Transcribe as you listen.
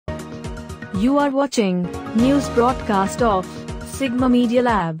You are watching news broadcast of Sigma Media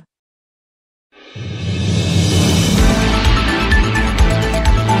Lab.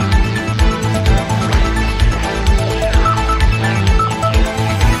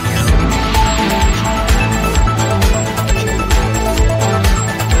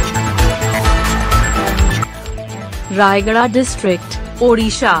 Rayagada District,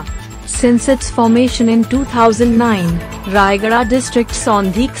 Odisha. Since its formation in 2009, Rayagada District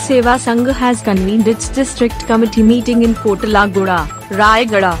Soundhik Seva Sangh has convened its district committee meeting in Kotlaguda,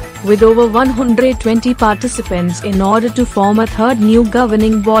 Rayagada, with over 120 participants in order to form a third new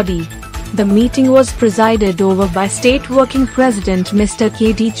governing body. The meeting was presided over by State Working President Mr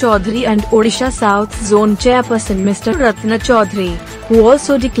K.T. Choudhury and Odisha South Zone Chairperson Mr Ratna Choudhury, who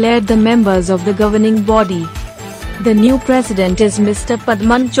also declared the members of the governing body. The new president is Mr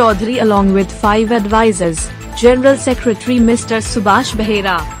Padman Choudhury along with 5 advisors: General Secretary Mr Subash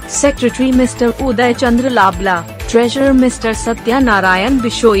Behera, Secretary Mr Uday Chandra Labla, Treasurer Mr Satya Narayan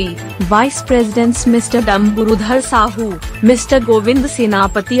Bishoi, Vice Presidents Mr Sahu, Mr Govind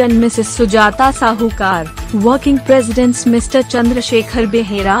Senapati and Mrs Sujata Sahukar, Working Presidents Mr Sekhar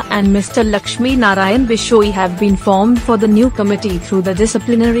Behera and Mr Laxmi Narayan Bishoi have been formed for the new committee through the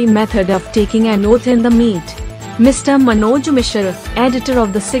disciplinary method of taking an oath in the meet. Mr Manoj Mishra, editor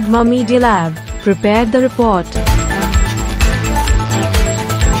of the Sigma Media Lab, prepared the report.